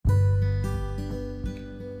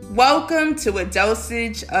Welcome to A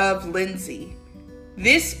Dosage of Lindsay.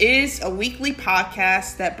 This is a weekly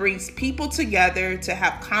podcast that brings people together to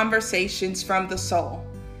have conversations from the soul.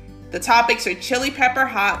 The topics are chili pepper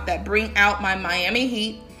hot that bring out my Miami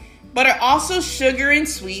heat, but are also sugar and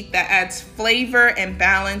sweet that adds flavor and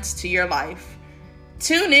balance to your life.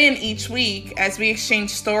 Tune in each week as we exchange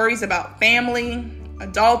stories about family,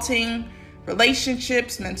 adulting,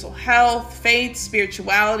 relationships, mental health, faith,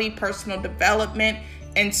 spirituality, personal development,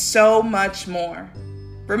 and so much more.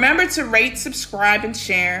 Remember to rate, subscribe, and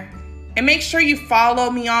share. And make sure you follow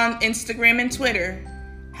me on Instagram and Twitter.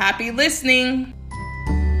 Happy listening!